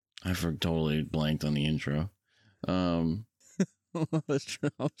totally blanked on the intro. I was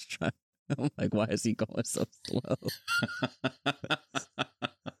trying. I'm like, why is he going so slow?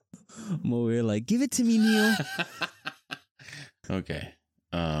 I'm over here like, give it to me, Neil. Okay.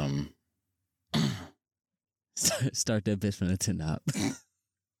 Start that bitch from the top.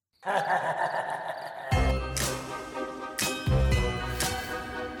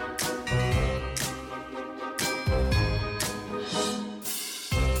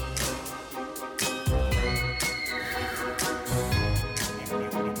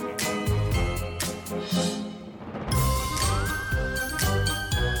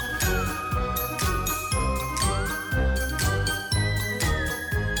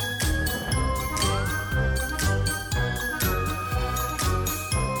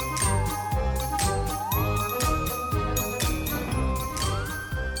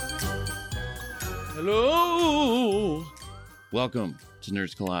 Hello. Welcome to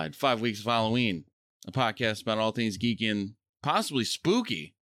Nerds Collide, 5 weeks of Halloween, a podcast about all things geeky and possibly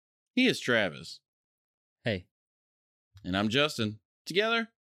spooky. He is Travis. Hey. And I'm Justin. Together,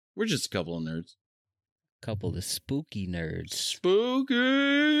 we're just a couple of nerds. Couple of spooky nerds.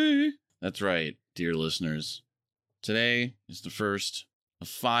 Spooky! That's right, dear listeners. Today is the first of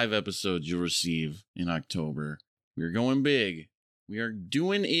 5 episodes you'll receive in October. We're going big. We are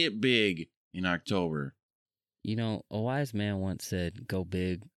doing it big in October. You know, a wise man once said, go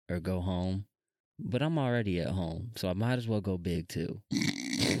big or go home. But I'm already at home, so I might as well go big too.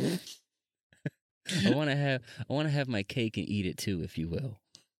 I want to have my cake and eat it too, if you will.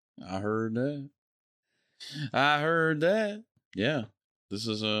 I heard that. Yeah. This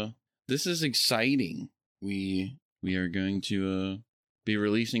is exciting. We are going to be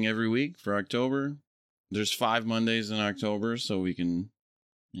releasing every week for October. There's 5 Mondays in October, so we can,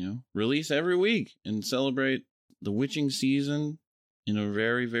 release every week and celebrate the witching season in a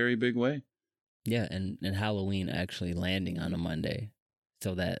very, very big way. Yeah, and Halloween actually landing on a Monday.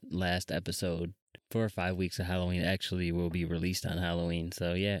 So that last episode for 5 weeks of Halloween actually will be released on Halloween.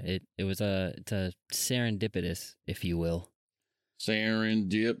 So yeah, it was it's a serendipitous, if you will.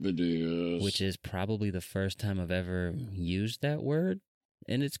 Serendipitous. Which is probably the first time I've ever used that word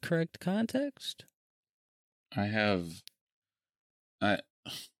in its correct context.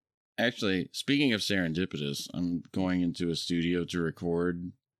 Actually, speaking of serendipitous, I'm going into a studio to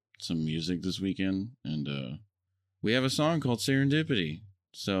record some music this weekend, and we have a song called Serendipity.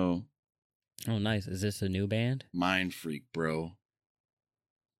 So, oh, nice. Is this a new band? Mind Freak, bro.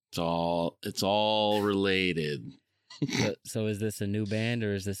 It's all related. So is this a new band,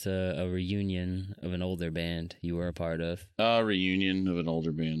 or is this a reunion of an older band you were a part of? A reunion of an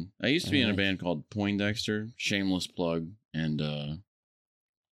older band. I used to be in a band called Poindexter, shameless plug, and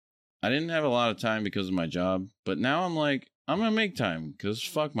I didn't have a lot of time because of my job, but now I'm like, I'm going to make time because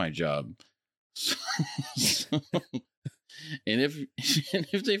fuck my job. And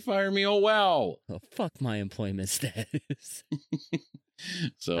if they fire me, oh wow. Oh, fuck my employment status.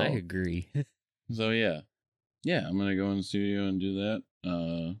 So I agree. So yeah, I'm going to go in the studio and do that.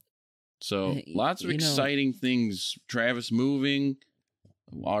 So lots of exciting things. Travis moving,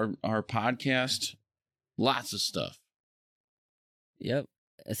 our podcast, lots of stuff. Yep.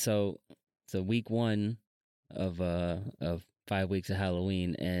 So week 1 of 5 weeks of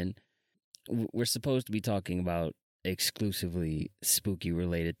Halloween, and we're supposed to be talking about exclusively spooky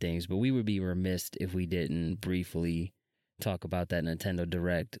related things, but we would be remiss if we didn't briefly talk about that Nintendo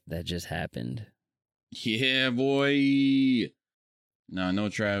Direct that just happened. Yeah, boy. No, I know,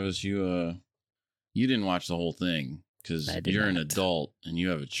 Travis, you didn't watch the whole thing because you're an adult and you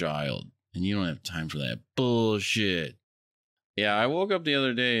have a child and you don't have time for that bullshit. Yeah, I woke up the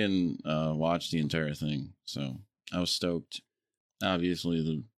other day and watched the entire thing, so I was stoked.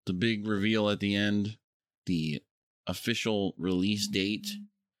 Obviously, the big reveal at the end, the official release date,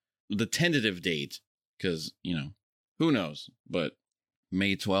 the tentative date, because, who knows, but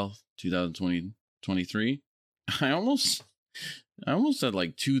May 12th, 2023. I almost said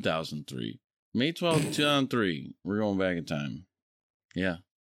like 2003. May 12th, 2003. We're going back in time. Yeah.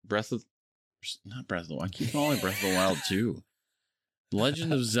 Not Breath of the Wild. I keep calling it Breath of the Wild 2.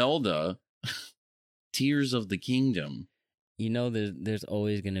 Legend of Zelda, Tears of the Kingdom. You know, there's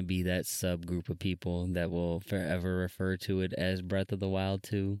always going to be that subgroup of people that will forever refer to it as Breath of the Wild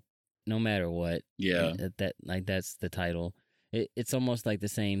 2, no matter what. Yeah. That's the title. It's almost like the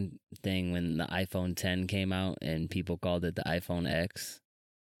same thing when the iPhone 10 came out and people called it the iPhone X.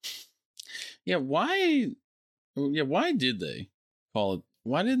 Yeah, why did they call it?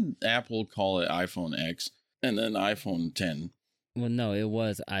 Why did Apple call it iPhone X and then iPhone 10? Well, no, it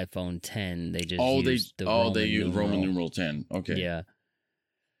was iPhone 10. They just used Roman numeral 10. Okay. Yeah.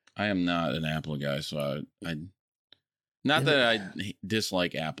 I am not an Apple guy, so I not that I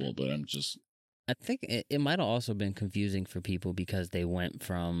dislike Apple, but I'm just. I think it might have also been confusing for people because they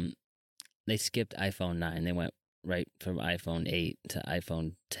skipped iPhone 9. They went right from iPhone 8 to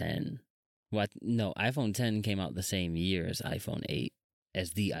iPhone 10. No, iPhone 10 came out the same year as iPhone 8,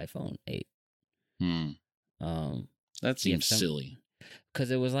 as the iPhone 8. That seems silly. Because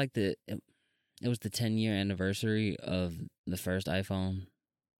it was like it was the 10-year anniversary of the first iPhone.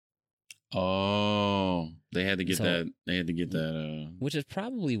 Oh, they had to get that. They had to get that. Which is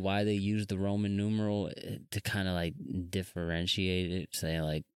probably why they used the Roman numeral to kind of like differentiate it, say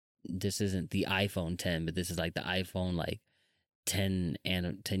like this isn't the iPhone 10, but this is like the iPhone like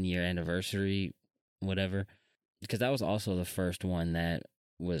 10-year anniversary, whatever. Because that was also the first one that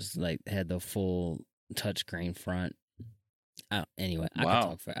was like had the full touchscreen front. Anyway, I could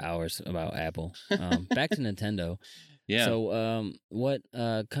talk for hours about Apple. Back to Nintendo. Yeah. So, what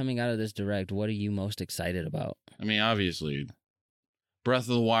coming out of this Direct, what are you most excited about? I mean, obviously, Breath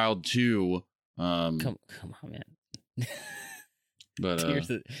of the Wild 2. Come on, man. But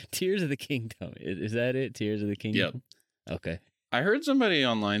Tears of the Kingdom. Is that it? Tears of the Kingdom? Yep. Okay. I heard somebody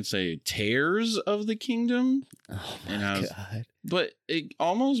online say Tears of the Kingdom. Oh my God. But it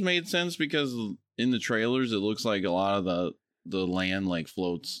almost made sense because in the trailers, it looks like a lot of the land like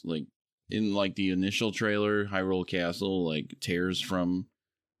floats, like in like the initial trailer, Hyrule Castle like tears from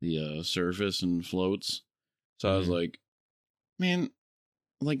the surface and floats. So I was like, man,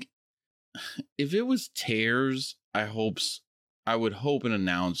 like if it was tears, I would hope an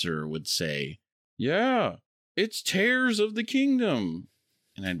announcer would say, yeah, it's Tears of the Kingdom.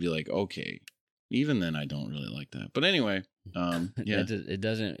 And I'd be like, okay. Even then, I don't really like that. But anyway, yeah. It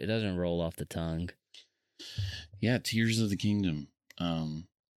doesn't roll off the tongue. Yeah, Tears of the Kingdom. I'm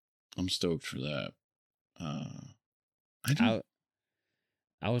stoked for that. I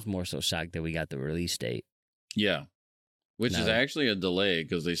was more so shocked that we got the release date. Yeah. Which is actually a delay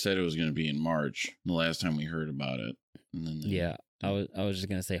because they said it was going to be in March the last time we heard about it. And then I was just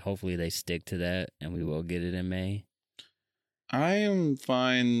going to say hopefully they stick to that and we will get it in May. I am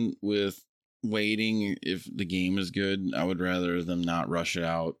fine with waiting if the game is good. I would rather them not rush it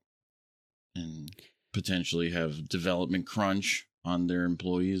out and potentially have development crunch on their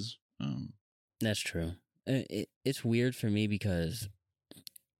employees. That's true. It's weird for me because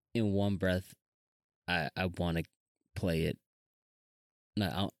in one breath, I want to play it.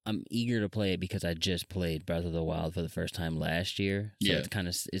 No, I'm eager to play it because I just played Breath of the Wild for the first time last year. So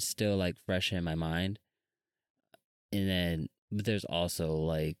it's still like fresh in my mind. And then, but there's also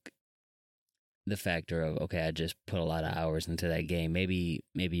like the factor of, okay, I just put a lot of hours into that game. Maybe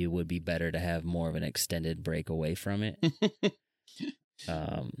it would be better to have more of an extended break away from it.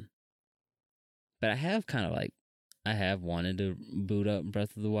 But I have wanted to boot up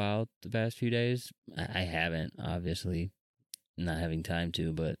Breath of the Wild the past few days. I haven't, obviously, not having time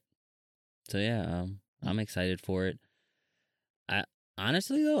to, but so yeah, I'm excited for it.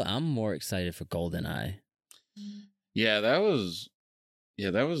 Honestly though, I'm more excited for GoldenEye. Yeah, that was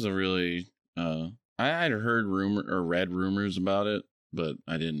a really I had heard read rumors about it, but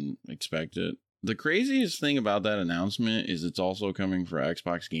I didn't expect it. The craziest thing about that announcement is it's also coming for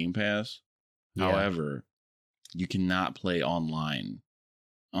Xbox Game Pass. Yeah. However, you cannot play online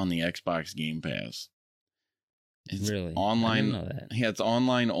on the Xbox Game Pass. It's really online. I didn't know that. Yeah, it's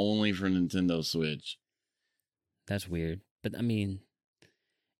online only for Nintendo Switch. That's weird. But I mean,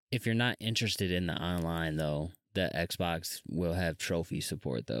 if you're not interested in the online though, the Xbox will have trophy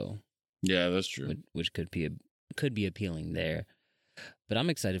support though. Yeah, that's true. Which could be appealing there. But I'm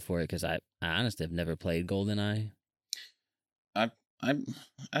excited for it because I honestly have never played GoldenEye.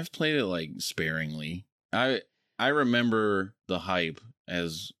 I've played it like sparingly. I remember the hype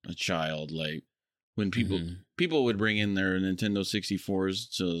as a child, like when people would bring in their Nintendo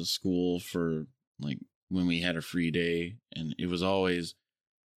 64s to school for like when we had a free day, and it was always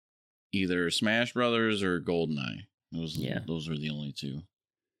either Smash Brothers or GoldenEye. Those were the only two.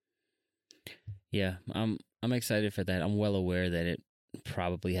 Yeah, I'm excited for that. I'm well aware that it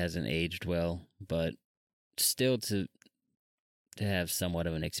probably hasn't aged well, but still to have somewhat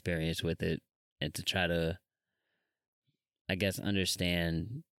of an experience with it and to try to, I guess,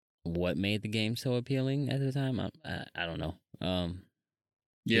 understand what made the game so appealing at the time. I don't know.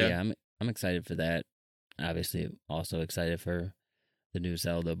 Yeah, I'm excited for that. Obviously, also excited for the new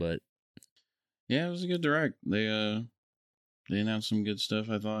Zelda, but yeah, it was a good Direct. They announced some good stuff,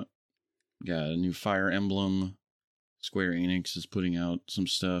 I thought. Got a new Fire Emblem. Square Enix is putting out some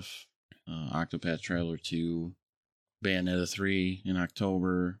stuff. Octopath Traveler 2. Bayonetta 3 in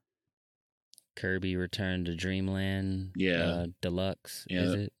October. Kirby Return to Dreamland. Deluxe. Yeah,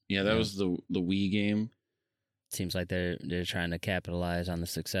 is it? Yeah, that was the Wii game. Seems like they're trying to capitalize on the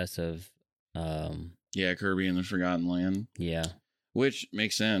success of. Kirby and the Forgotten Land. Yeah, which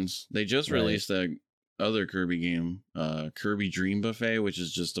makes sense. They just released that other Kirby game, Kirby Dream Buffet, which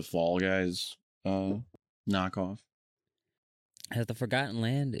is just a Fall Guys knockoff. Has the Forgotten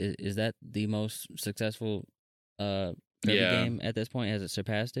Land, is that the most successful Kirby game at this point? Has it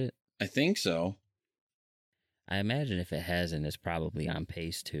surpassed it? I think so. I imagine if it hasn't, it's probably on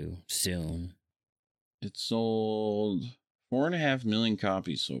pace to soon. It sold 4.5 million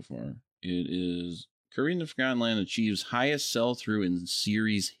copies so far. It is Kirby and the Forgotten Land achieves highest sell-through in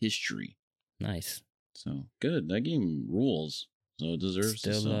series history. Nice. So good. That game rules. So it deserves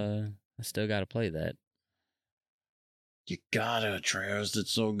to sell. I still got to play that. You gotta, Travis.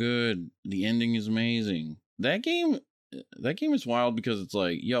 It's so good. The ending is amazing. That game is wild because it's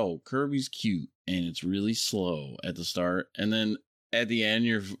like, yo, Kirby's cute and it's really slow at the start, and then at the end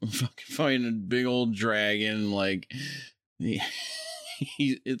you're fucking fighting a big old dragon. Like,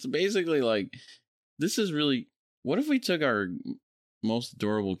 it's basically like, this is really. What if we took our most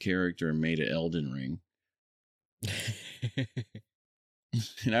adorable character and made it Elden Ring?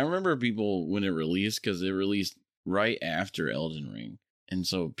 And I remember people when it released, because it released right after Elden Ring. And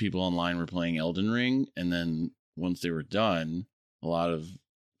so people online were playing Elden Ring. And then once they were done, a lot of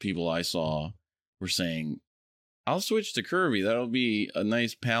people I saw were saying, I'll switch to Kirby. That'll be a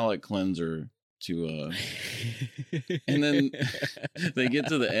nice palate cleanser to and then they get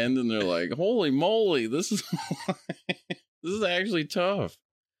to the end and they're like, holy moly, this is this is actually tough.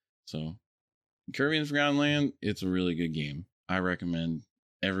 So Kirby and Forgotten Land, it's a really good game. I recommend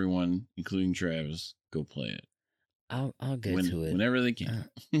everyone, including Travis, go play it. I'll get to it whenever they can.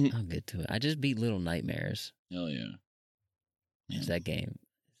 I'll get to it. I just beat Little Nightmares. Hell yeah. It's that game.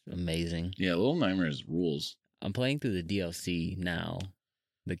 It's amazing. Yeah, Little Nightmares rules. I'm playing through the DLC now.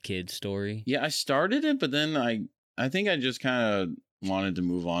 The kid's story. Yeah, I started it, but then I think I just kind of wanted to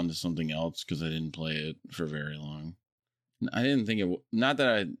move on to something else because I didn't play it for very long. I didn't think it. Not that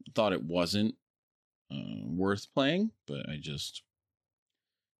I thought it wasn't worth playing, but I just,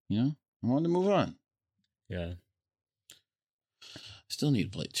 I wanted to move on. Yeah. Still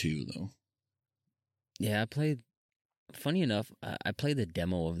need to play 2 though. Yeah, I played. Funny enough, I played the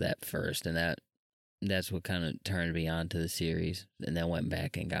demo of that first, and that's what kind of turned me on to the series, and then went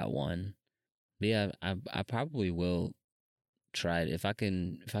back and got 1. But yeah, I probably will try it if I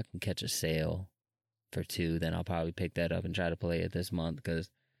can catch a sale for 2. Then I'll probably pick that up and try to play it this month, because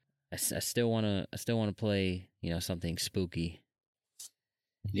I still want to play something spooky.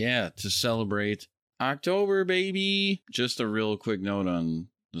 Yeah, to celebrate October, baby. Just a real quick note on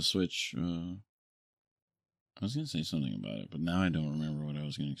the Switch. I was gonna say something about it, but now I don't remember what I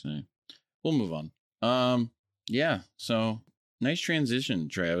was gonna say. We'll move on. Yeah. So nice transition,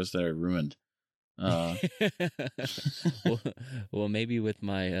 Travis, that I ruined. Well, maybe with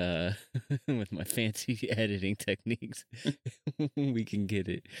my with my fancy editing techniques, we can get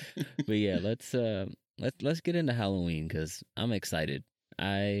it. But yeah, let's get into Halloween, because I'm excited.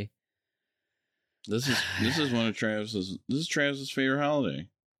 This is one of Travis's favorite holiday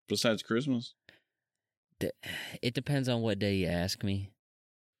besides Christmas. It depends on what day you ask me.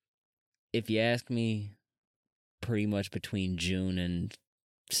 If you ask me, pretty much between June and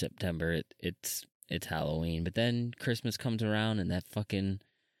September, it's Halloween. But then Christmas comes around, and that fucking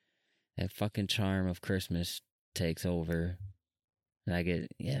charm of Christmas takes over, and I get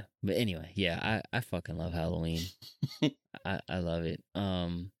But anyway, I fucking love Halloween. I love it.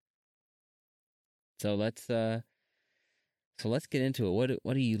 So let's get into it.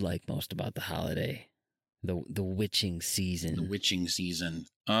 What do you like most about the holiday? The witching season. The witching season.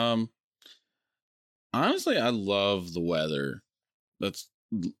 Honestly, I love the weather. That's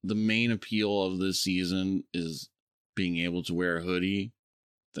the main appeal of this season, is being able to wear a hoodie.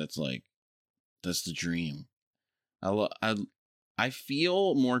 That's the dream. I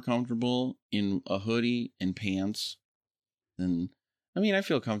feel more comfortable in a hoodie and pants than, I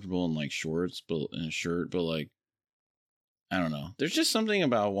feel comfortable in like shorts, but in a shirt, but like, I don't know. There's just something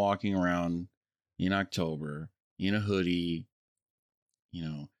about walking around in October in a hoodie.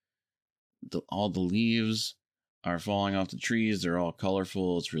 All the leaves are falling off the trees. They're all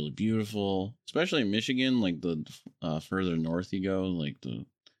colorful. It's really beautiful, especially in Michigan. Like the further north you go, like the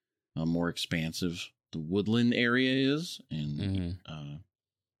more expansive the woodland area is, and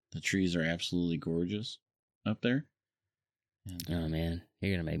the trees are absolutely gorgeous up there. And, oh man,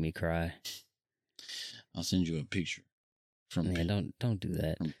 you're gonna make me cry. I'll send you a picture from. Man, don't do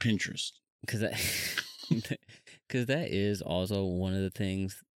that. From Pinterest, because that is also one of the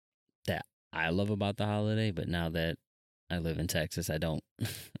things that I love about the holiday, but now that I live in Texas, I don't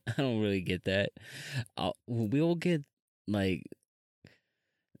I don't really get that. We'll get like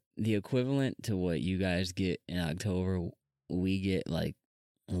the equivalent to what you guys get in October. We get like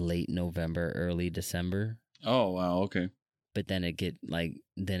late November, early December. Oh wow, okay. But then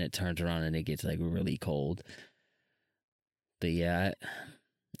then it turns around and it gets like really cold. But yeah,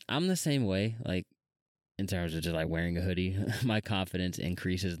 I'm the same way. Like in terms of just like wearing a hoodie, my confidence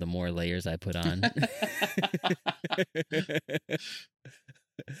increases the more layers I put on.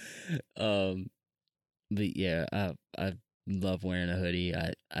 But yeah, I love wearing a hoodie.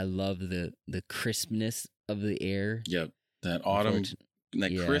 I love the crispness of the air. Yep, that autumn,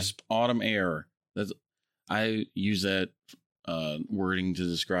 crisp autumn air. I use that wording to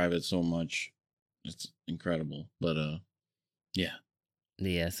describe it so much. It's incredible. But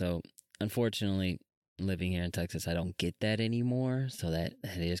yeah. So unfortunately, living here in Texas, I don't get that anymore. So that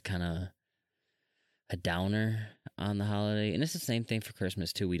is kind of a downer on the holiday. And it's the same thing for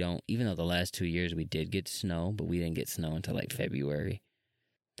Christmas too. We don't, even though the last 2 years we did get snow, but we didn't get snow until like February.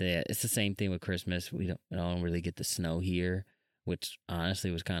 Yeah, it's the same thing with Christmas. We don't really get the snow here, which honestly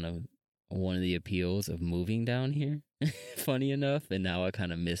was kind of one of the appeals of moving down here. Funny enough, and now I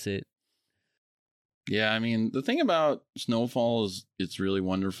kind of miss it. Yeah, I mean, the thing about snowfall is it's really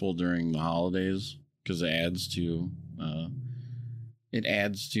wonderful during the holidays because it adds to the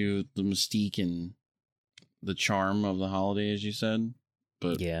mystique and the charm of the holiday, as you said.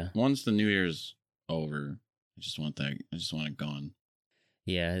 But yeah, once the New Year's over, I just want it gone.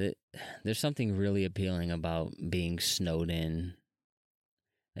 Yeah, there's something really appealing about being snowed in.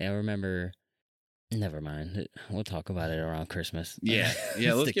 I remember. Never mind. We'll talk about it around Christmas. Yeah.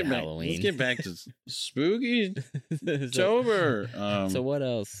 Let's get back. Halloween. Let's get back to spooky October. So what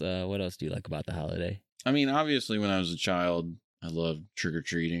else? What else do you like about the holiday? I mean, obviously, when I was a child, I loved trick or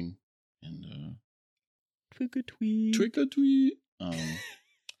treating and trick or tweet. Trick or tweet.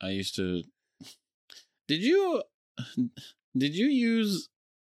 I used to. Did you use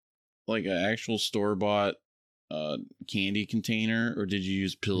like an actual store-bought candy container, or did you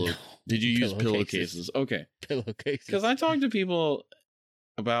use did you use pillowcases? Okay, pillowcases. Because I talked to people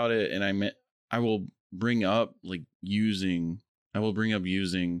about it, and I will bring up using a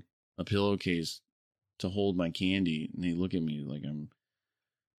pillowcase to hold my candy, and they look at me like I'm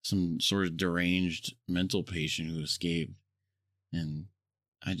some sort of deranged mental patient who escaped. And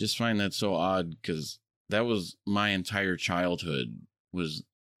I just find that so odd because that was my entire childhood, was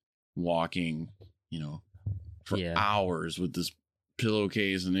walking, for hours with this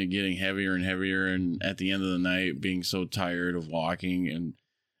pillowcase and it getting heavier and heavier. And at the end of the night, being so tired of walking and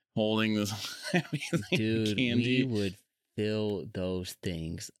holding this heavy Dude, candy. We would fill those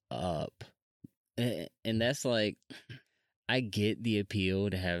things up. And that's like, I get the appeal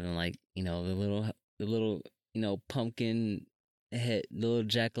to having the little pumpkin head, little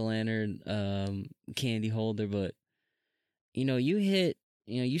jack-o'-lantern candy holder, but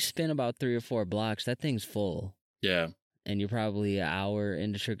you spin about 3 or 4 blocks, that thing's full. Yeah. And you're probably an hour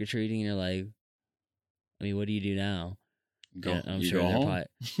into trick-or-treating and you're like, I mean, what do you do now? I'm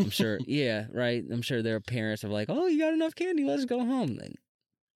sure yeah, right. I'm sure their parents are like, oh, you got enough candy, let's go home. And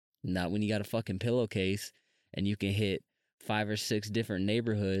not when you got a fucking pillowcase and you can hit 5 or 6 different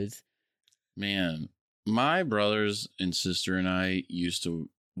neighborhoods. Man, my brothers and sister and I used to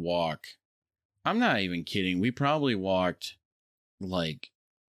walk. I'm not even kidding. We probably walked like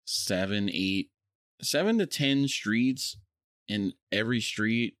 7 to 10 streets, and every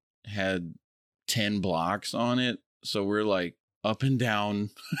street had 10 blocks on it. So we're like up and down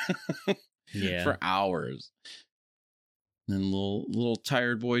for hours. And then little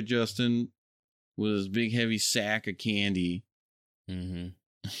tired boy Justin with his big heavy sack of candy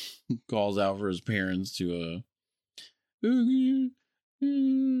calls out for his parents to can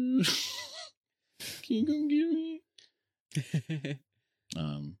you come get me?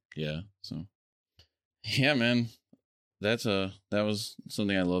 Yeah, so yeah, man, that was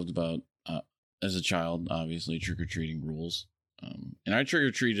something I loved about as a child. Obviously, trick-or-treating rules. And I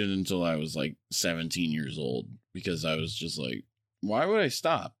trick-or-treated until I was like 17 years old because I was just like, why would I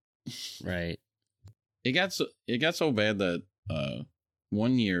stop? Right. It got so bad that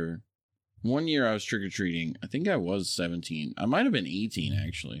one year I was trick-or-treating. I think I was 17. I might have been 18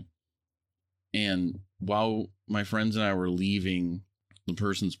 actually. And while my friends and I were leaving the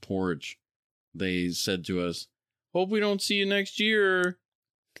person's porch, they said to us, "Hope we don't see you next year."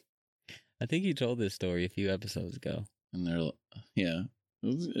 I think you told this story a few episodes ago. And they're like, yeah,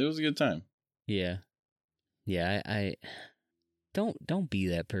 it was a good time. Yeah. Yeah, I don't be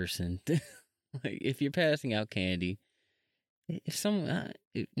that person. Like, if you're passing out candy, if some,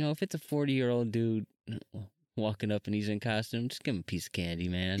 if it's a 40-year-old dude walking up and he's in costume, just give him a piece of candy,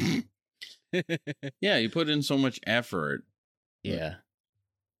 man. Yeah, you put in so much effort. Yeah.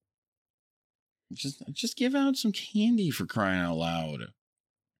 Just give out some candy, for crying out loud.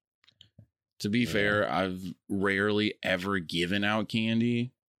 To be fair, I've rarely ever given out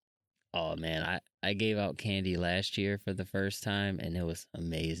candy. Oh man, I gave out candy last year for the first time, and it was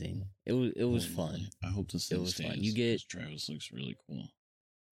amazing. It was fun. I hope this thing stays. Fun. You get Travis looks really cool.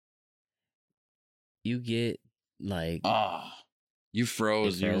 You get like you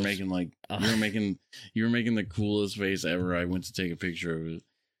froze. You were making like you were making the coolest face ever. I went to take a picture of it.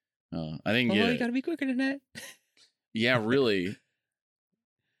 I didn't get it. You gotta be quicker than that. Yeah, really.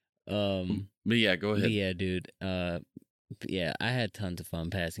 But yeah, go ahead. But yeah, dude. Yeah, I had tons of fun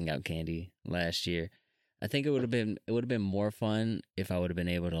passing out candy last year. I think it would have been more fun if I would have been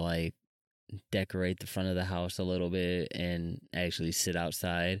able to like decorate the front of the house a little bit and actually sit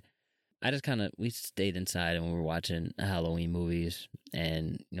outside. We stayed inside and we were watching Halloween movies,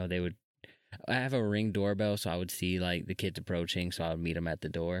 and I have a Ring doorbell, so I would see like the kids approaching, so I would meet them at the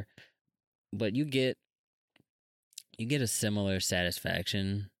door. But you get a similar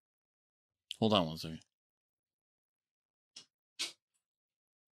satisfaction. Hold on one second.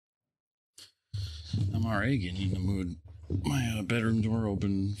 I'm already getting in the mood. My bedroom door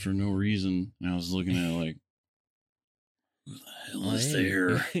opened for no reason, and I was looking at it like, who the hell is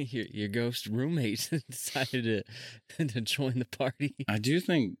there? Your ghost roommate decided to join the party. I do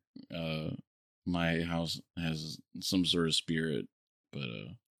think my house has some sort of spirit, but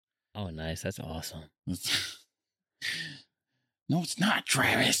oh, nice. That's awesome. No, it's not,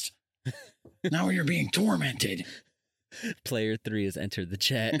 Travis. Now you're being tormented. Player 3 has entered the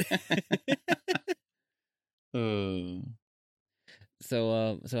chat. So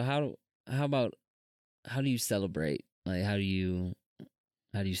how do you celebrate? Like how do you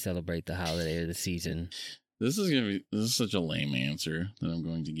celebrate the holiday or the season? This is such a lame answer that I'm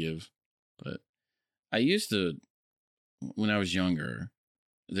going to give, but I used to, when I was younger,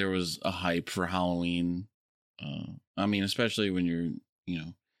 there was a hype for Halloween. I mean, especially when you're,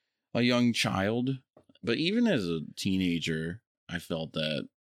 a young child, but even as a teenager, I felt that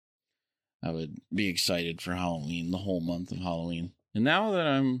I would be excited for Halloween, the whole month of Halloween. And now that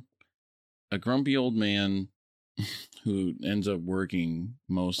I'm a grumpy old man who ends up working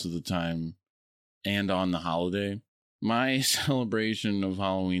most of the time and on the holiday, my celebration of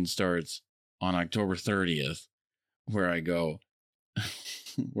Halloween starts on October 30th, where I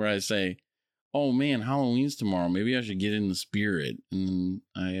say, oh man, Halloween's tomorrow. Maybe I should get in the spirit. And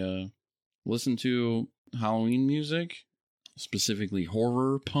I listen to Halloween music, specifically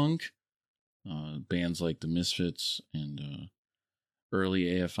horror punk. Bands like the Misfits and early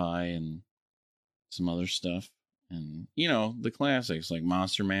AFI and some other stuff. And, the classics like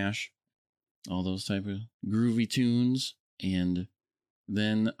Monster Mash, all those type of groovy tunes. And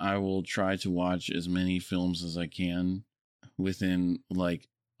then I will try to watch as many films as I can within like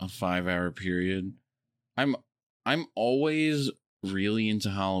a 5-hour period. I'm always really into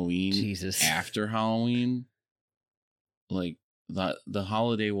Halloween. Jesus. After Halloween, like the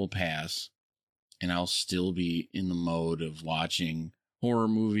holiday will pass and I'll still be in the mode of watching horror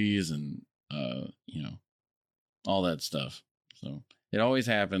movies and all that stuff. So it always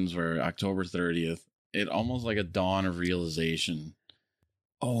happens where October 30th, it almost like a dawn of realization.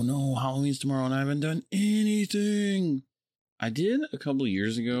 Oh no, Halloween's tomorrow and I haven't done anything. I did a couple of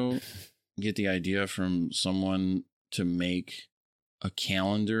years ago get the idea from someone to make a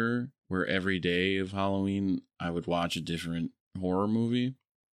calendar where every day of Halloween I would watch a different horror movie.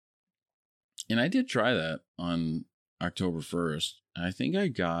 And I did try that on October 1st. I think I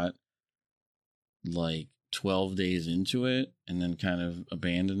got like 12 days into it and then kind of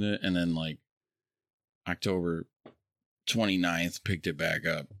abandoned it. And then like October 29th picked it back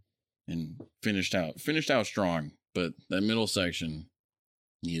up and finished out strong. But that middle section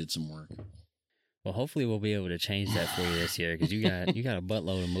needed some work. Well, hopefully we'll be able to change that for you this year because you got a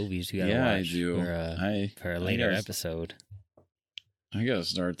buttload of movies you got to watch. I do. For a later episode. I gotta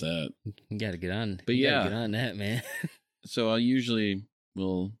start that. You gotta get on. But gotta get on that, man. So I usually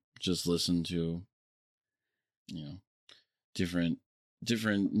will just listen to, different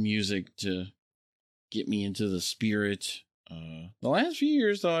music to get me into the spirit. The last few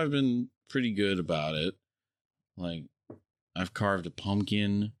years, though, I've been pretty good about it. Like, I've carved a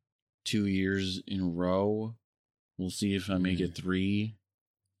pumpkin 2 years in a row. We'll see if I make it 3.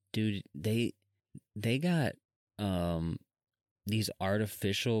 Dude, they got these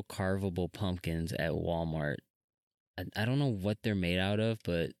artificial carvable pumpkins at Walmart. I don't know what they're made out of,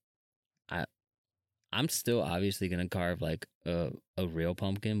 but I'm still obviously gonna carve like a real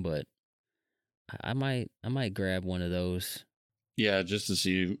pumpkin, but I might grab one of those. Yeah, just to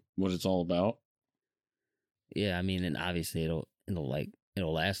see what it's all about. Yeah, I mean, and obviously it'll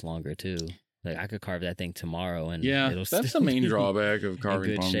last longer too. Like I could carve that thing tomorrow, and yeah, it'll that's the main drawback of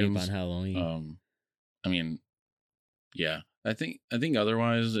carving in good pumpkins. shape on Halloween. I mean, yeah, I think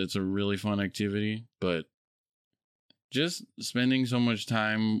otherwise it's a really fun activity, but just spending so much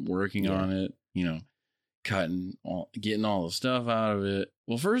time working on it, you know, getting all the stuff out of it.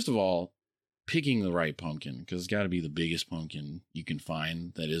 Well, first of all, picking the right pumpkin, because it's got to be the biggest pumpkin you can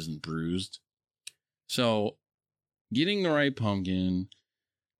find that isn't bruised. So, getting the right pumpkin,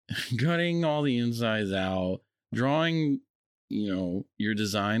 cutting all the insides out, drawing, you know, your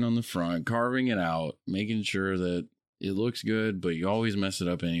design on the front, carving it out, making sure that it looks good, but you always mess it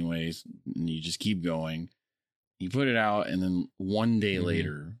up anyways, and you just keep going. You put it out, and then one day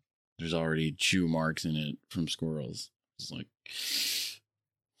later, there's already chew marks in it from squirrels. It's like,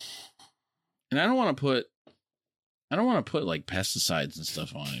 and I don't want to put like pesticides and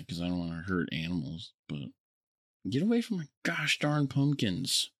stuff on it because I don't want to hurt animals. But get away from my gosh darn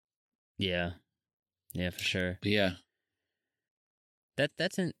pumpkins. Yeah, for sure. But yeah,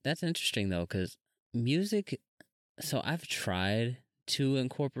 that's interesting though, because music. So I've tried to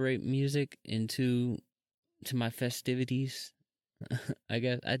incorporate music into my festivities. I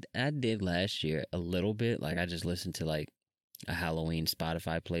guess I did last year a little bit. Like I just listened to like a Halloween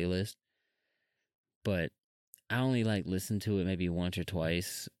Spotify playlist, but I only like listened to it maybe once or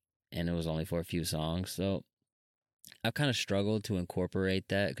twice, and it was only for a few songs. So I've kind of struggled to incorporate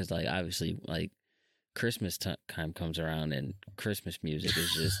that because like obviously like Christmas time comes around and Christmas music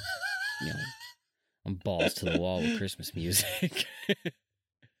is just you know, I'm balls to the wall with Christmas music.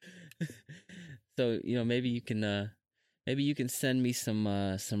 So, you know, maybe you can send me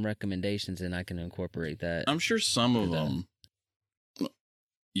some recommendations and I can incorporate that. I'm sure some of them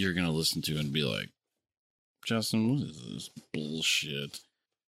you're going to listen to and be like, Justin, what is this bullshit?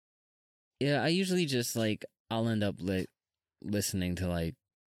 Yeah, I usually just like I'll end up listening to like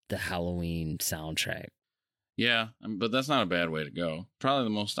the Halloween soundtrack. Yeah, but that's not a bad way to go. Probably the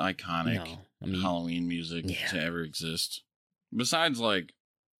most iconic Halloween music to ever exist. Besides, like,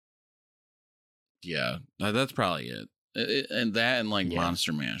 yeah, that's probably it. And that and like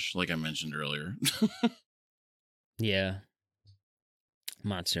Monster Mash, like I mentioned earlier. Yeah.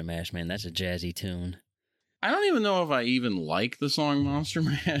 Monster Mash, man, that's a jazzy tune. I don't even know if I even like the song Monster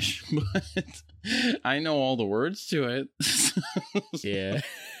Mash, but I know all the words to it. Yeah.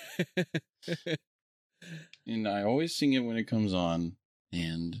 And I always sing it when it comes on.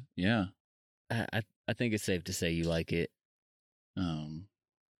 And yeah. I think it's safe to say you like it.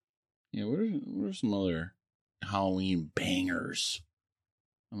 Yeah, what are some other Halloween bangers?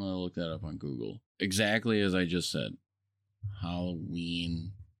 I'm gonna look that up on Google. Exactly as I just said.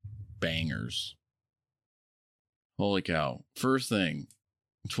 Halloween bangers. Holy cow. First thing,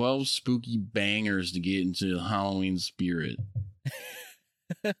 12 spooky bangers to get into the Halloween spirit.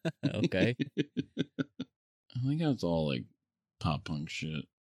 Okay. I think that's all like pop punk shit.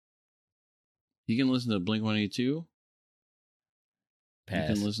 You can listen to Blink-182. Pass.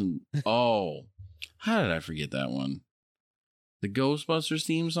 You can listen. Oh, how did I forget that one? The Ghostbusters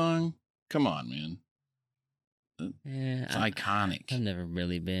theme song? Come on, man. It's iconic. I've never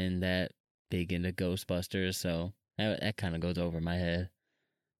really been that big into Ghostbusters, so that kind of goes over my head.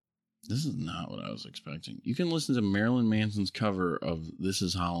 This is not what I was expecting. You can listen to Marilyn Manson's cover of This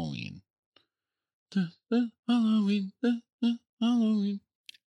Is Halloween. Halloween. Halloween.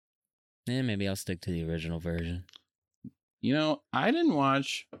 Yeah, maybe I'll stick to the original version. You know, I didn't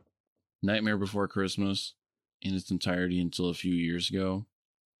watch Nightmare Before Christmas in its entirety until a few years ago.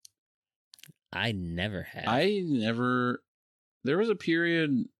 I never have. There was a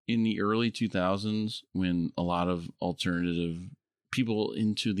period in the early 2000s when a lot of people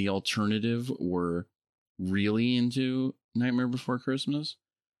into the alternative were really into Nightmare Before Christmas.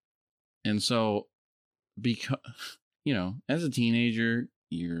 And so, because, you know, as a teenager,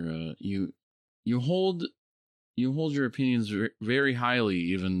 you hold your opinions very highly,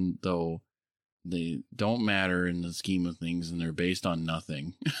 even though they don't matter in the scheme of things and they're based on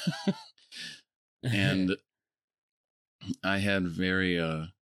nothing. And I had very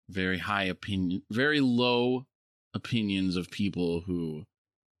high opinion, very low opinions of people who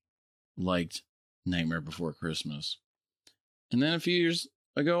liked Nightmare Before Christmas. And then a few years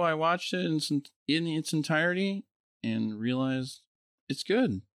ago, I watched it in its entirety and realized it's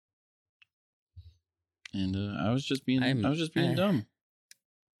good. And I was just being dumb.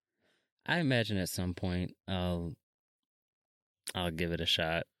 I imagine at some point I'll give it a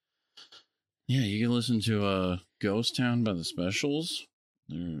shot. Yeah, you can listen to Ghost Town by the Specials.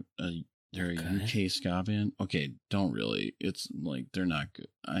 They're a UK ska band. Okay, don't really. It's like they're not good.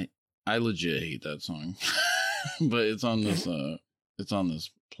 I legit hate that song. But it's on this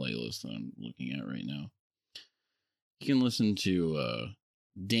playlist that I'm looking at right now. You can listen to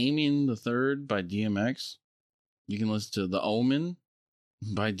Damien the Third by DMX. You can listen to The Omen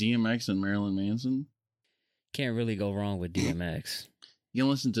by DMX and Marilyn Manson. Can't really go wrong with DMX. You can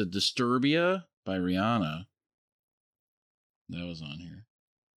listen to Disturbia by Rihanna. That was on here.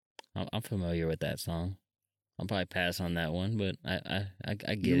 I'm familiar with that song. I'll probably pass on that one, but I get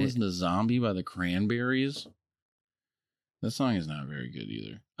it. You can listen to Zombie by the Cranberries. That song is not very good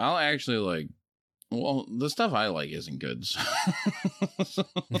either. I'll actually like... Well, the stuff I like isn't good.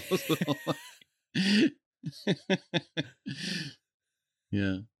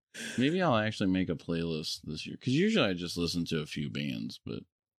 Yeah. Maybe I'll actually make a playlist this year. Because usually I just listen to a few bands, but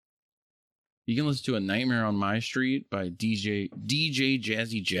you can listen to A Nightmare on My Street by DJ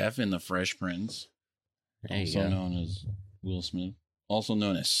Jazzy Jeff and the Fresh Prince. Also known as Will Smith. Also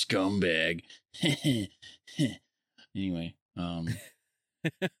known as Scumbag. Anyway. Oh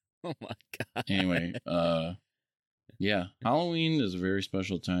my God. Anyway, yeah. Halloween is a very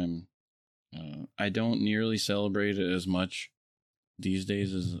special time. I don't nearly celebrate it as much these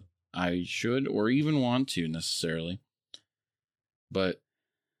days as I should or even want to necessarily. But,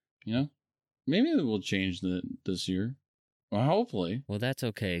 you know, maybe it will change this year. Well, hopefully. Well, that's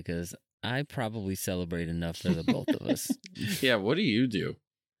okay, because I probably celebrate enough for the both of us. Yeah, what do you do?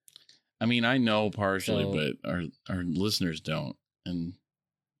 I mean, I know partially, but our listeners don't. And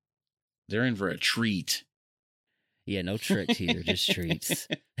they're in for a treat. Yeah, no tricks here, just treats.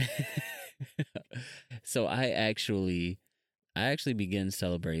 So I actually begin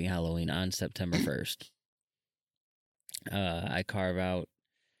celebrating Halloween on September 1st. I carve out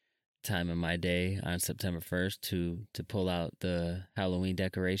time in my day on September 1st to pull out the Halloween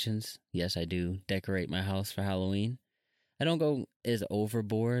decorations. Yes, I do decorate my house for Halloween. I don't go as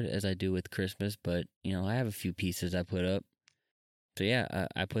overboard as I do with Christmas, but, you know, I have a few pieces I put up. So yeah,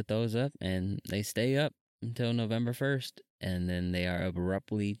 I put those up and they stay up until November 1st, and then they are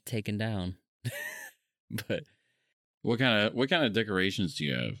abruptly taken down. But what kind of decorations do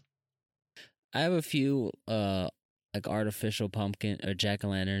you have? I have a few like artificial pumpkin or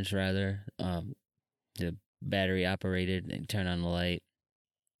jack-o'-lanterns rather. The battery operated and turn on the light.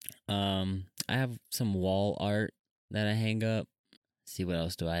 I have some wall art that I hang up. Let's see, what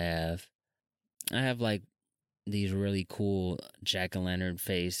else do I have? I have like these really cool jack-o'-lantern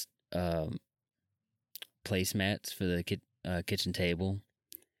face placemats for the kitchen table.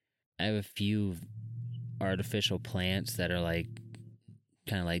 I have a few artificial plants that are like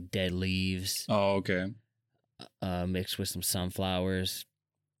kind of like dead leaves. Oh, okay. Mixed with some sunflowers,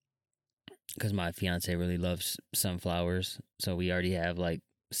 because my fiance really loves sunflowers. So we already have like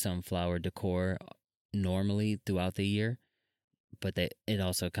sunflower decor normally throughout the year, but it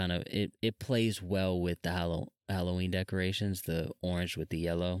also kind of it plays well with the Halloween decorations, the orange with the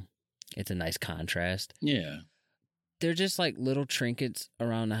yellow. It's a nice contrast. Yeah. They're just like little trinkets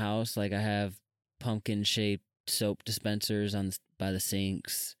around the house. Like I have pumpkin-shaped soap dispensers by the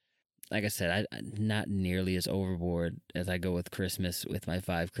sinks. Like I said, I'm not nearly as overboard as I go with Christmas with my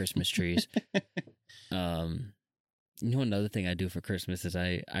 5 Christmas trees. You know, another thing I do for Christmas is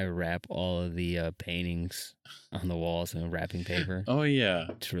I wrap all of the paintings on the walls in wrapping paper. Oh yeah,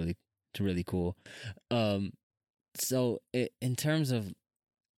 it's really cool. So in terms of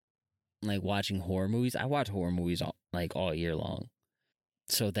like watching horror movies, I watch horror movies all year long.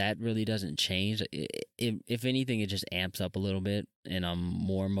 So that really doesn't change. If anything, it just amps up a little bit, and I'm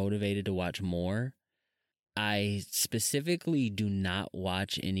more motivated to watch more. I specifically do not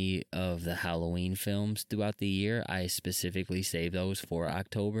watch any of the Halloween films throughout the year. I specifically save those for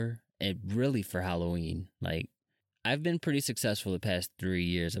October and really for Halloween. Like, I've been pretty successful the past 3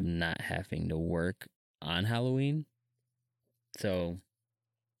 years of not having to work on Halloween. So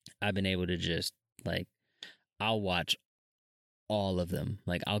I've been able to just, like, I'll watch all of them.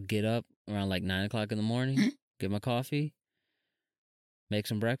 Like, I'll get up around like 9 o'clock in the morning, get my coffee, make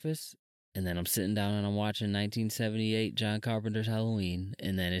some breakfast, and then I'm sitting down and I'm watching 1978 John Carpenter's Halloween,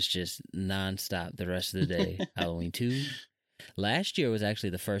 and then it's just nonstop the rest of the day. Halloween 2. Last year was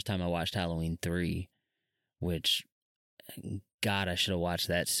actually the first time I watched Halloween 3, which, God, I should have watched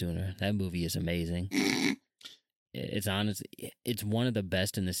that sooner. That movie is amazing. It's honest. It's one of the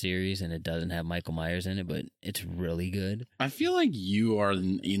best in the series, and it doesn't have Michael Myers in it, but it's really good. I feel like you are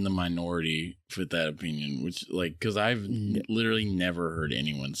in the minority with that opinion, which, like, because I've literally never heard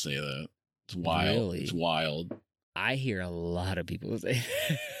anyone say that. It's wild. Really? It's wild. I hear a lot of people say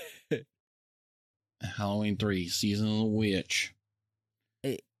Halloween 3, Season of the Witch.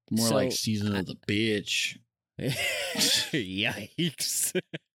 More like Season of the Bitch. Yikes.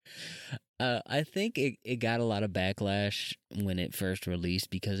 I think it got a lot of backlash when it first released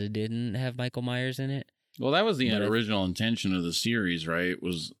because it didn't have Michael Myers in it. Well, that was the original intention of the series, right? It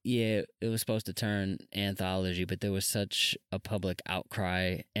was supposed to turn anthology, but there was such a public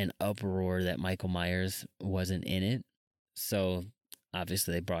outcry and uproar that Michael Myers wasn't in it. So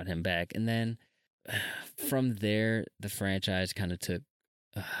obviously they brought him back. And then from there, the franchise kind of took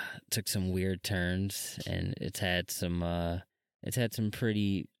some weird turns, and it's had some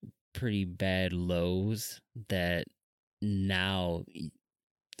pretty bad lows that now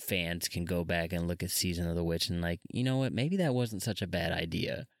fans can go back and look at Season of the Witch and like, you know what, maybe that wasn't such a bad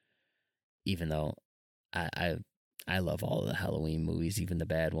idea. Even though I love all of the Halloween movies, even the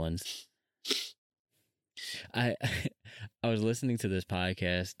bad ones. I was listening to this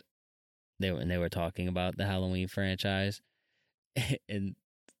podcast. They were talking about the Halloween franchise, and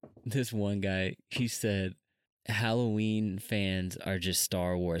this one guy, he said Halloween fans are just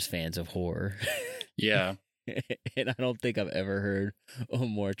Star Wars fans of horror. Yeah. And I don't think I've ever heard a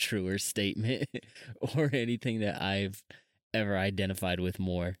more truer statement or anything that I've ever identified with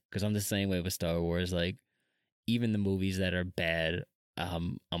more. Because I'm the same way with Star Wars. Like, even the movies that are bad,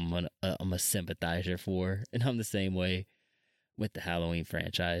 I'm a sympathizer for, and I'm the same way with the Halloween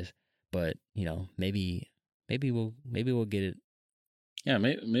franchise. But you know, maybe we'll get it. Yeah,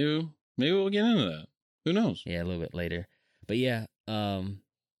 maybe we'll get into that. Who knows? Yeah, a little bit later. But yeah,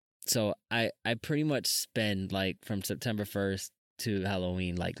 so I pretty much spend like from September 1st to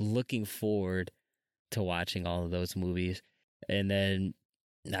Halloween like looking forward to watching all of those movies. And then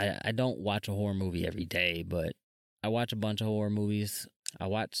I don't watch a horror movie every day, but I watch a bunch of horror movies. I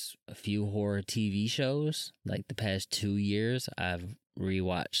watch a few horror TV shows. Like the past 2 years, I've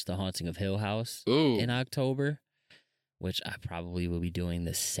rewatched The Haunting of Hill House in October, which I probably will be doing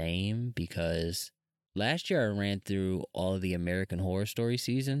the same because last year I ran through all of the American Horror Story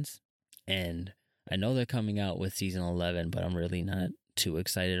seasons, and I know they're coming out with season 11, but I'm really not too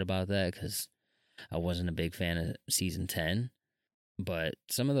excited about that because I wasn't a big fan of season 10. But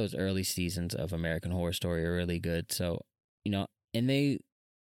some of those early seasons of American Horror Story are really good. So, you know, and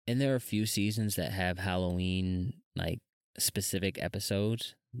there are a few seasons that have Halloween like specific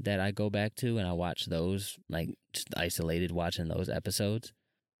episodes that I go back to and I watch those, like just isolated watching those episodes.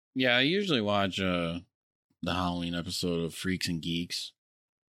 Yeah, I usually watch the Halloween episode of Freaks and Geeks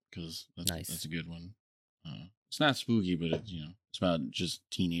because that's a good one. It's not spooky, but it's about just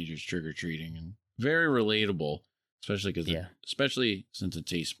teenagers trick or treating and very relatable, especially since it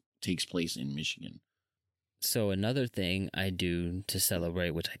takes place in Michigan. So another thing I do to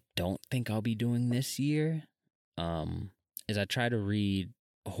celebrate, which I don't think I'll be doing this year, is I try to read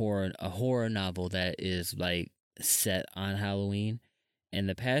a horror novel that is like set on Halloween. In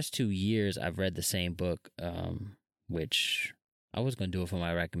the past 2 years, I've read the same book, which I was going to do it for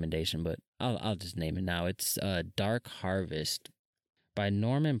my recommendation, but I'll just name it now. It's Dark Harvest by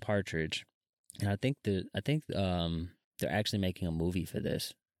Norman Partridge, and I think they're actually making a movie for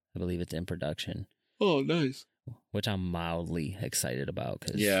this. I believe it's in production. Oh, nice. Which I'm mildly excited about.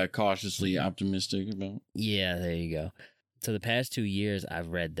 Cautiously optimistic about. Yeah, there you go. So the past 2 years, I've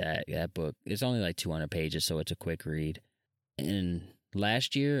read that book. It's only like 200 pages, so it's a quick read. And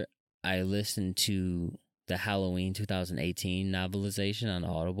last year, I listened to the Halloween 2018 novelization on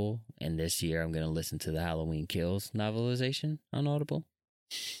Audible. And this year, I'm going to listen to the Halloween Kills novelization on Audible.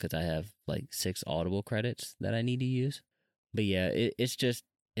 Because I have like 6 Audible credits that I need to use. But yeah,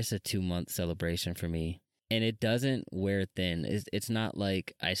 it's a 2-month celebration for me. And it doesn't wear thin. It's not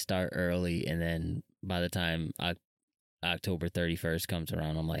like I start early and then by the time October 31st comes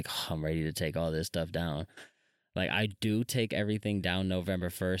around, I'm like, oh, I'm ready to take all this stuff down. Like, I do take everything down November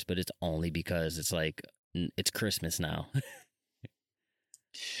 1st, but it's only because it's like, it's Christmas now.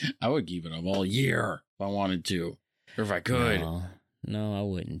 I would keep it up all year if I wanted to, or if I could. No, I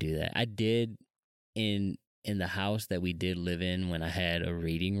wouldn't do that. I did in the house that we did live in when I had a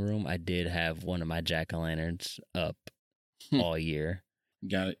reading room. I did have one of my jack-o'-lanterns up all year.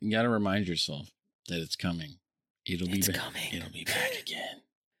 You gotta remind yourself that it's coming. It'll be coming. It'll be back again.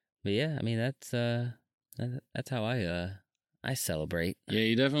 But yeah, I mean that's how I celebrate. Yeah,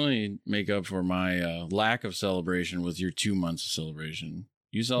 you definitely make up for my lack of celebration with your 2 months of celebration.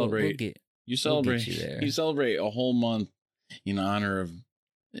 You celebrate. You celebrate a whole month in honor of.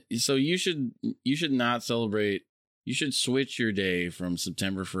 So you should not celebrate. You should switch your day from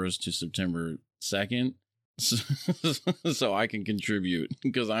September 1st to September 2nd. So I can contribute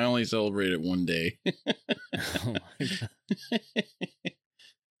because I only celebrate it one day. Oh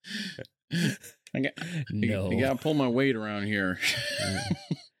my God. No. You gotta pull my weight around here.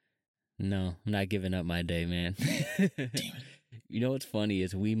 No, I'm not giving up my day, man. Damn it. You know what's funny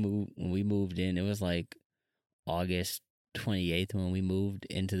is when we moved in, it was like August 28th when we moved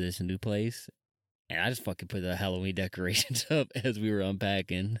into this new place. And I just fucking put the Halloween decorations up as we were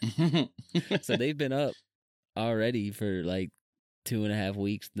unpacking. So they've been up already for like 2.5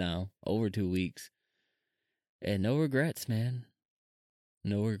 weeks now, over 2 weeks. And no regrets, man.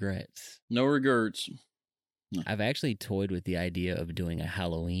 No regrets. No regrets. No. I've actually toyed with the idea of doing a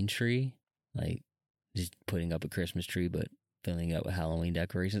Halloween tree, like just putting up a Christmas tree, but filling it up with Halloween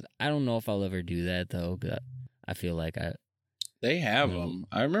decorations. I don't know if I'll ever do that though, because I feel like they have them.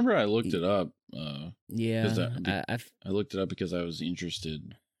 I remember I looked it up. Yeah, I looked it up because I was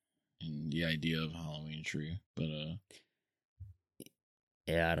interested in the idea of Halloween tree, but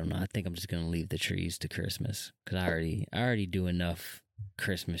yeah, I don't know. I think I'm just gonna leave the trees to Christmas because I already do enough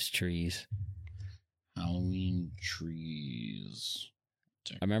Christmas trees. Halloween trees.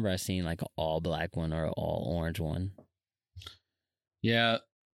 I remember I seen like an all black one or an all orange one. Yeah,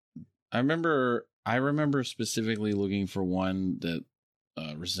 I remember specifically looking for one that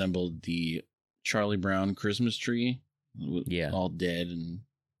resembled the Charlie Brown Christmas tree. Yeah, all dead and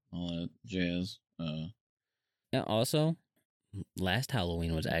all that jazz. Yeah. Also, last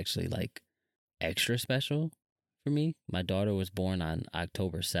Halloween was actually like extra special for me. My daughter was born on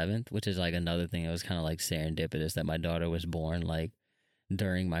October 7th, which is like another thing. It was kind of like serendipitous that my daughter was born like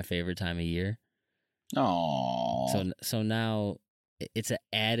during my favorite time of year. Oh. So now it's an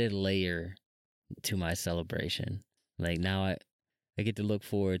added layer to my celebration. Like now I get to look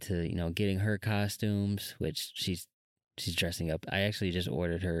forward to, getting her costumes, which she's dressing up. I actually just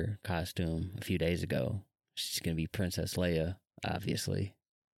ordered her costume a few days ago. She's going to be Princess Leia, obviously.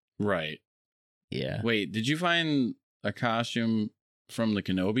 Right. Yeah. Wait, did you find a costume from the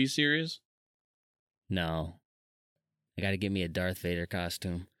Kenobi series? No. I got to get me a Darth Vader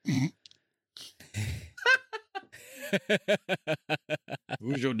costume.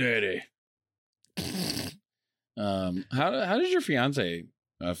 Who's your daddy? How does your fiance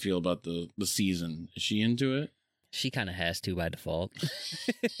feel about the season? Is she into it? She kind of has to by default.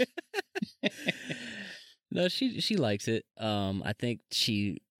 No, she likes it. I think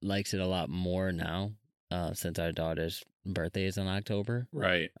she likes it a lot more now, since our daughter's birthday is in October.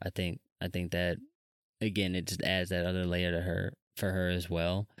 Right. I think that again it just adds that other layer to for her as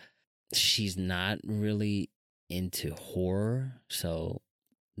well. She's not really into horror, so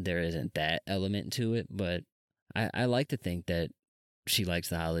there isn't that element to it, but I like to think that she likes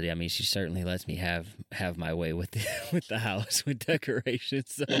the holiday. I mean, she certainly lets me have my way with the house with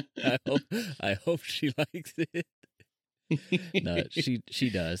decorations. So I hope she likes it. No, she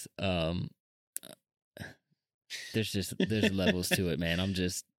does. There's levels to it, man.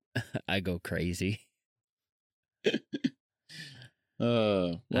 I go crazy.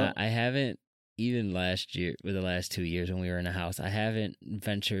 Well. I haven't, even last year, with the last 2 years when we were in a house, I haven't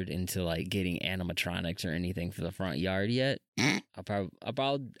ventured into like getting animatronics or anything for the front yard yet.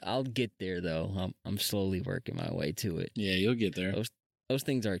 I'll get there though. I'm slowly working my way to it. Yeah, you'll get there. Those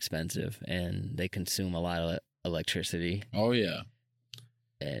things are expensive and they consume a lot of electricity. Oh yeah.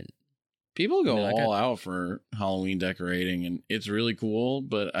 And people go all out for Halloween decorating, and it's really cool.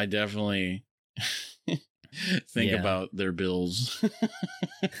 But I definitely think about their bills.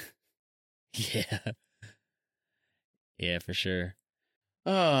 Yeah, for sure.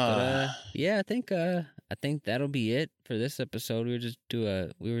 But, yeah, I think that'll be it for this episode.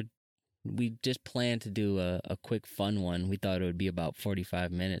 We just planned to do a quick fun one. We thought it would be about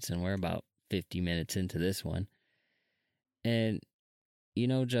 45 minutes, and we're about 50 minutes into this one. And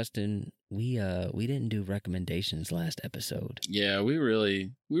Justin, we didn't do recommendations last episode. Yeah, we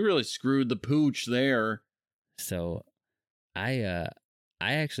really screwed the pooch there. So I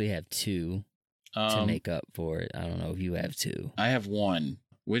actually have two to make up for it. I don't know if you have two. I have one,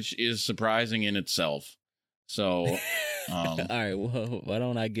 which is surprising in itself. So, all right. Well, why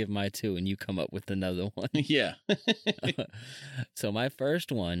don't I give my two and you come up with another one? Yeah. So my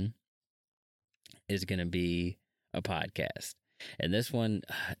first one is going to be a podcast, and this one,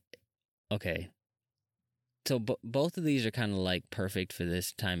 okay. So both of these are kind of like perfect for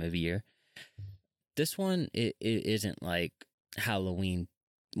this time of year. This one, it isn't like Halloween.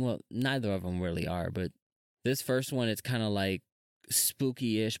 Well, neither of them really are, but this first one, it's kind of like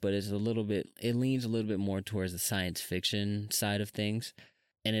spooky-ish, but it leans a little bit more towards the science fiction side of things.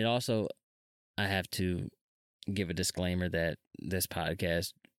 And it also, I have to give a disclaimer that this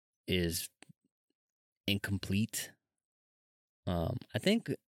podcast is incomplete. I think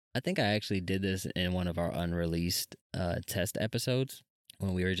I actually did this in one of our unreleased test episodes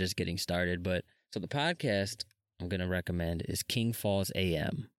when we were just getting started, but So the podcast I'm going to recommend is King Falls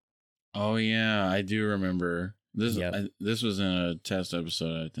AM. Oh, yeah. I do remember. This Yep. This was in a test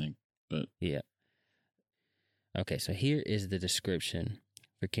episode, I think. But yeah. Okay, so here is the description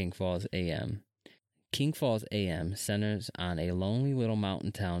for King Falls AM. King Falls AM centers on a lonely little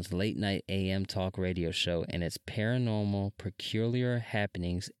mountain town's late-night AM talk radio show and its paranormal, peculiar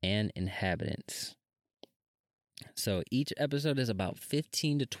happenings and inhabitants. So each episode is about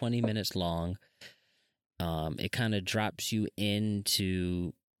 15 to 20 minutes long. It kind of drops you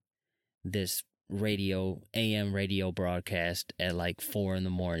into this AM radio broadcast at like 4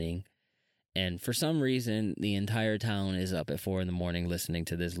 a.m. And for some reason, the entire town is up at 4 a.m. listening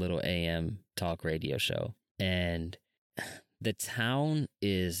to this little AM talk radio show. And the town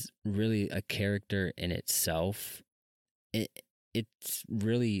is really a character in itself. It's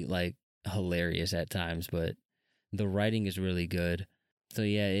really like hilarious at times, but the writing is really good. So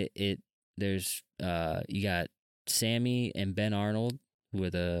yeah, there's you got Sammy and Ben Arnold, who are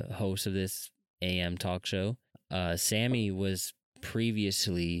the hosts of this AM talk show. Sammy was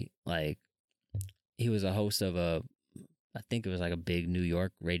previously he was a host of I think it was like a big New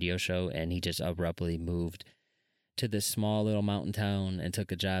York radio show, and he just abruptly moved to this small little mountain town and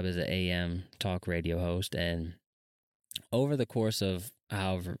took a job as an AM talk radio host. And over the course of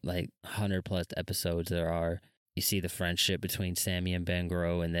however 100 plus episodes there are, you see the friendship between Sammy and Ben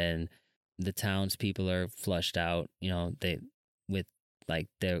grow, and then the townspeople are flushed out. They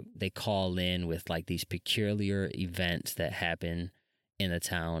call in with like these peculiar events that happen in the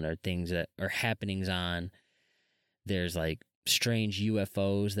town, or things that are happenings on. There's like strange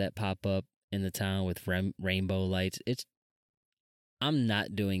UFOs that pop up in the town with rainbow lights. I'm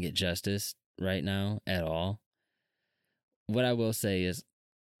not doing it justice right now at all. What I will say is,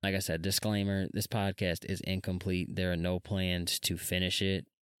 like I said, disclaimer, this podcast is incomplete. There are no plans to finish it.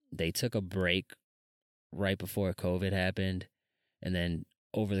 They took a break right before COVID happened. And then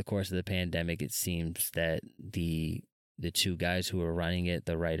over the course of the pandemic, it seems that the two guys who were running it,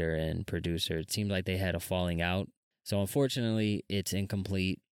 the writer and producer, it seemed like they had a falling out. So unfortunately, it's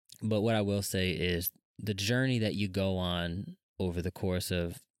incomplete. But what I will say is the journey that you go on over the course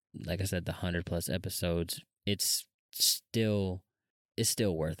of, like I said, the 100 plus episodes, it's still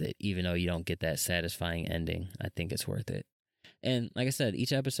worth it, even though you don't get that satisfying ending. I think it's worth it. And like I said,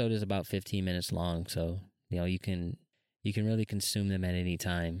 each episode is about 15 minutes long, so you can really consume them at any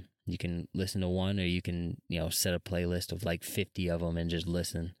time. You can listen to one, or you can set a playlist of like 50 of them and just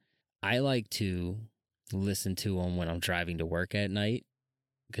listen. I like to listen to them when I'm driving to work at night,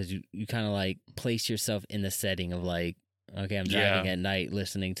 because you kind of like place yourself in the setting of like, okay, I'm driving at night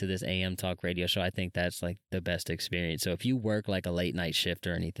listening to this AM talk radio show. I think that's like the best experience. So if you work like a late night shift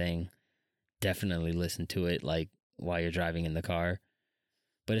or anything, definitely listen to it like while you're driving in the car.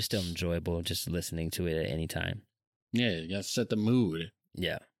 But it's still enjoyable just listening to it at any time. Yeah, you gotta set the mood.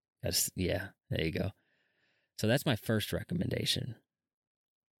 Yeah. There you go. So that's my first recommendation.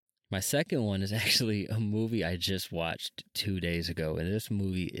 My second one is actually a movie I just watched 2 days ago, and this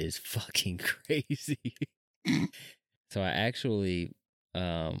movie is fucking crazy. So I actually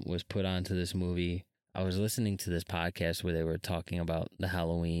was put onto this movie. I was listening to this podcast where they were talking about the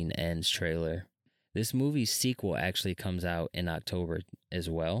Halloween Ends trailer. This movie's sequel actually comes out in October as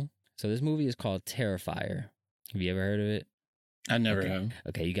well. So this movie is called Terrifier. Have you ever heard of it? I never have.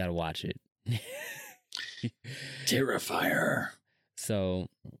 Okay, you got to watch it. Terrifier. So,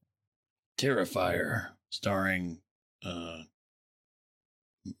 Terrifier, starring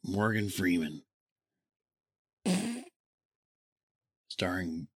Morgan Freeman.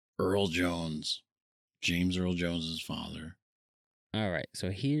 Starring Earl Jones, James Earl Jones's father. All right, so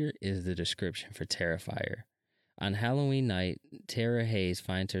here is the description for Terrifier. On Halloween night, Tara Hayes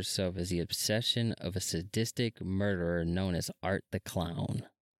finds herself as the obsession of a sadistic murderer known as Art the Clown.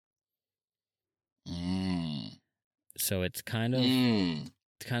 So it's kind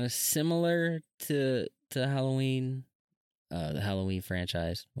of similar to Halloween, the Halloween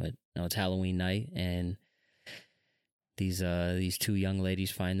franchise. But no, it's Halloween night, and these two young ladies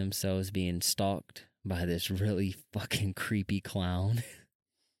find themselves being stalked by this really fucking creepy clown.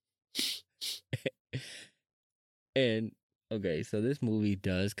 And okay, so this movie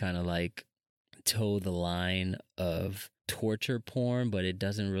does kind of like toe the line of torture porn, but it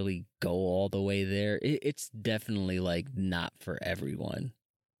doesn't really go all the way there. It's definitely like not for everyone.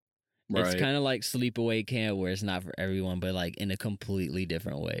 Right. It's kind of like Sleepaway Camp, where it's not for everyone, but like in a completely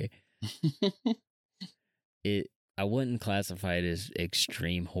different way. I wouldn't classify it as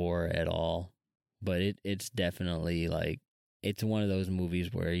extreme horror at all, but it's definitely like, it's one of those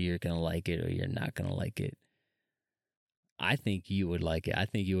movies where you're gonna like it or you're not gonna like it. I think you would like it. I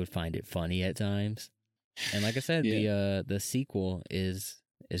think you would find it funny at times. And like I said, the sequel is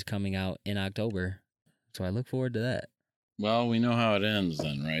coming out in October, so I look forward to that. Well, we know how it ends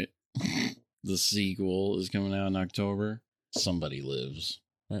then, right? The sequel is coming out in October. Somebody lives.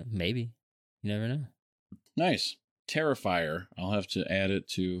 Well, maybe. You never know. Nice. Terrifier. I'll have to add it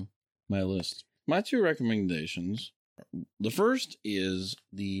to my list. My 2 recommendations. The first is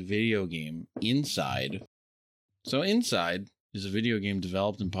the video game Inside. So Inside is a video game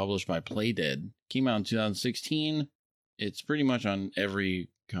developed and published by Playdead. Came out in 2016. It's pretty much on every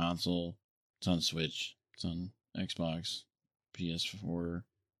console. It's on Switch. It's on Xbox, PS4.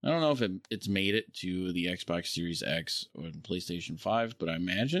 I don't know if it's made it to the Xbox Series X or PlayStation 5, but I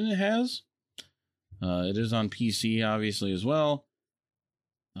imagine it has. It is on PC, obviously, as well.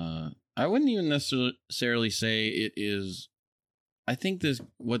 I wouldn't even necessarily say it is. I think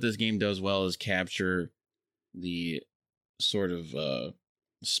what this game does well is capture the sort of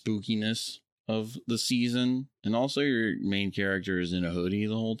spookiness of the season, and also your main character is in a hoodie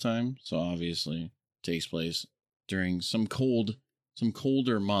the whole time, so obviously it takes place during some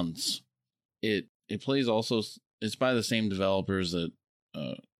colder months. It plays also. It's by the same developers that.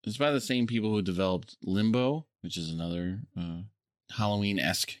 It's by the same people who developed Limbo, which is another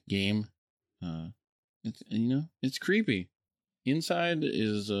Halloween-esque game. It's creepy. Inside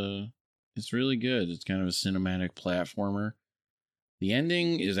is it's really good. It's kind of a cinematic platformer. The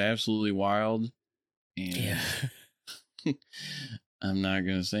ending is absolutely wild, and I'm not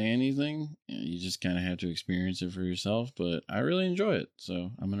gonna say anything. You just kind of have to experience it for yourself. But I really enjoy it,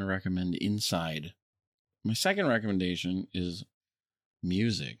 so I'm gonna recommend Inside. My second recommendation is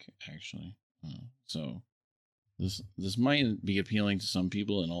music, actually. So this might be appealing to some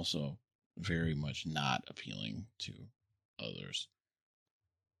people and also very much not appealing to others.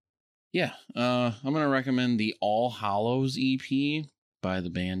 Yeah, I'm going to recommend the All Hallows EP by the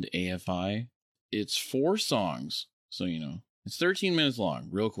band AFI. It's 4 songs, so it's 13 minutes long,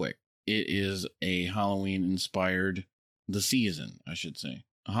 real quick. It is a Halloween-inspired, the season, I should say.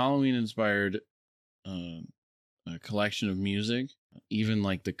 A Halloween-inspired a collection of music. Even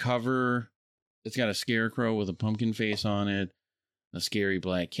like the cover, it's got a scarecrow with a pumpkin face on it, a scary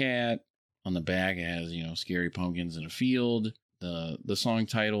black cat. On the back, it has, scary pumpkins in a field. The song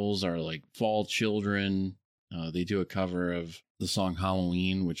titles are like Fall Children. They do a cover of the song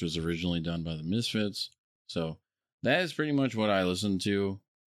Halloween, which was originally done by the Misfits. So that is pretty much what I listen to,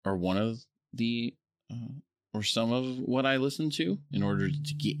 or one of the, or some of what I listen to in order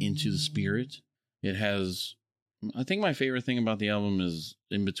to get into the spirit. It has, I think my favorite thing about the album is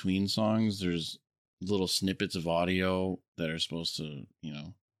in between songs, there's little snippets of audio that are supposed to,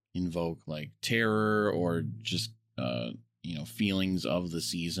 invoke like terror or just, feelings of the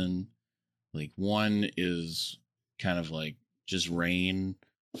season. Like one is kind of like just rain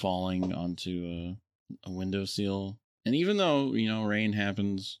falling onto a windowsill. And even though, rain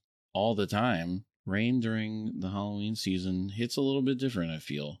happens all the time, rain during the Halloween season hits a little bit different, I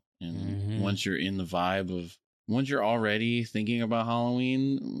feel. And once you're in the vibe of, once you're already thinking about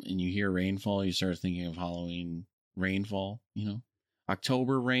Halloween and you hear rainfall, you start thinking of Halloween rainfall,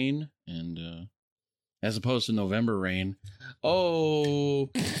 October rain, and as opposed to November rain. Oh,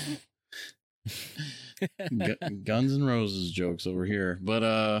 Guns N' Roses jokes over here.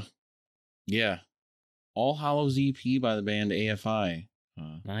 But yeah, All Hallows EP by the band AFI.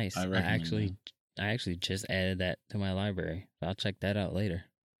 Nice. I actually just added that to my library. I'll check that out later.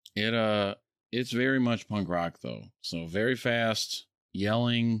 It's very much punk rock though. So very fast,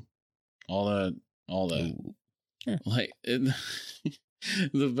 yelling, all that. Yeah. Like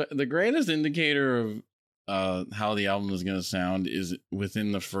the greatest indicator of how the album is gonna sound is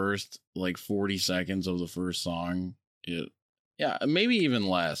within the first like 40 seconds of the first song. Maybe even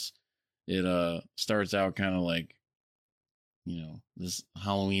less. It starts out kind of like, this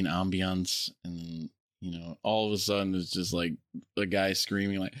Halloween ambiance, and all of a sudden it's just like a guy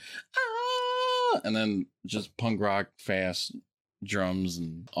screaming like ah, and then just punk rock fast drums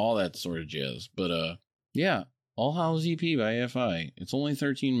and all that sort of jazz. But yeah, All Hallows EP by AFI. It's only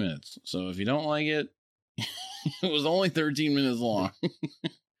 13 minutes, so if you don't like it, it was only 13 minutes long.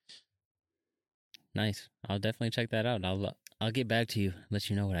 Nice. I'll definitely check that out. I'll get back to you, let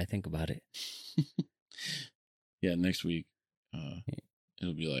you know what I think about it. Yeah, next week.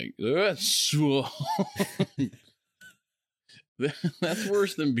 It'll be like, that's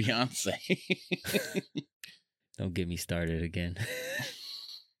worse than Beyonce. Don't get me started again.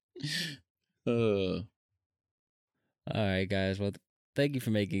 All right, guys. Well, thank you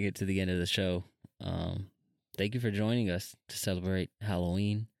for making it to the end of the show. Thank you for joining us to celebrate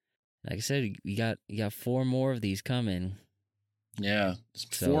Halloween. Like I said, you got 4 more of these coming. Yeah,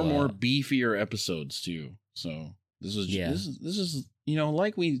 four more beefier episodes too. So this is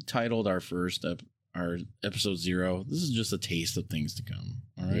like we titled our first our episode 0. This is just a taste of things to come.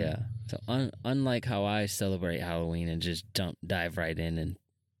 All right. Yeah. So unlike how I celebrate Halloween and just dive right in and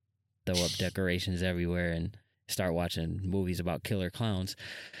throw up decorations everywhere and start watching movies about killer clowns.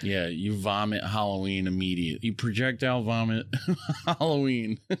 Yeah, you vomit Halloween immediately. You projectile vomit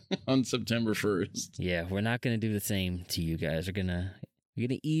Halloween on September 1st. Yeah, we're not going to do the same to you guys. We're going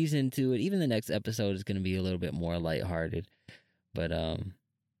to ease into it. Even the next episode is going to be a little bit more lighthearted. But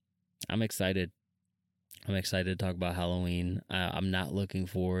I'm excited. I'm excited to talk about Halloween. I'm not looking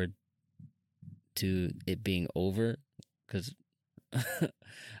forward to it being over because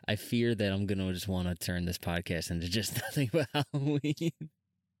I fear that I'm going to just want to turn this podcast into just nothing but Halloween.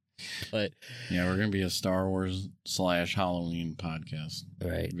 But yeah, we're going to be a Star Wars / Halloween podcast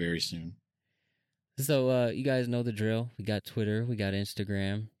right very soon. So you guys know the drill. We got Twitter, we got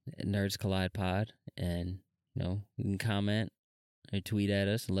Instagram, Nerds Collide Pod, and you can comment or tweet at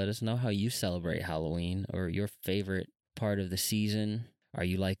us and let us know how you celebrate Halloween or your favorite part of the season. Are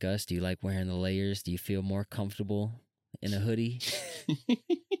you like us? Do you like wearing the layers? Do you feel more comfortable in a hoodie?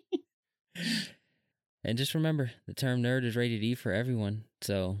 And just remember, the term nerd is rated E for everyone.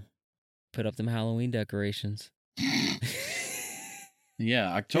 So put up them Halloween decorations.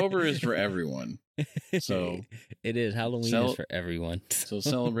 Yeah, October is for everyone. So it is. Halloween is for everyone. So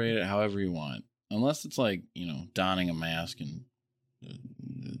celebrate it however you want. Unless it's like, donning a mask and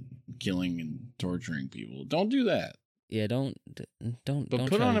killing and torturing people. Don't do that. Yeah, don't. But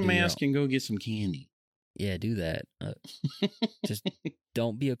put on a mask and go get some candy. Yeah, do that. Just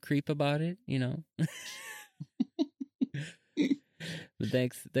don't be a creep about it, But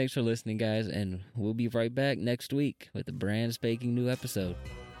thanks for listening, guys, and we'll be right back next week with a brand spanking new episode.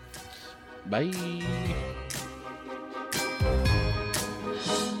 Bye.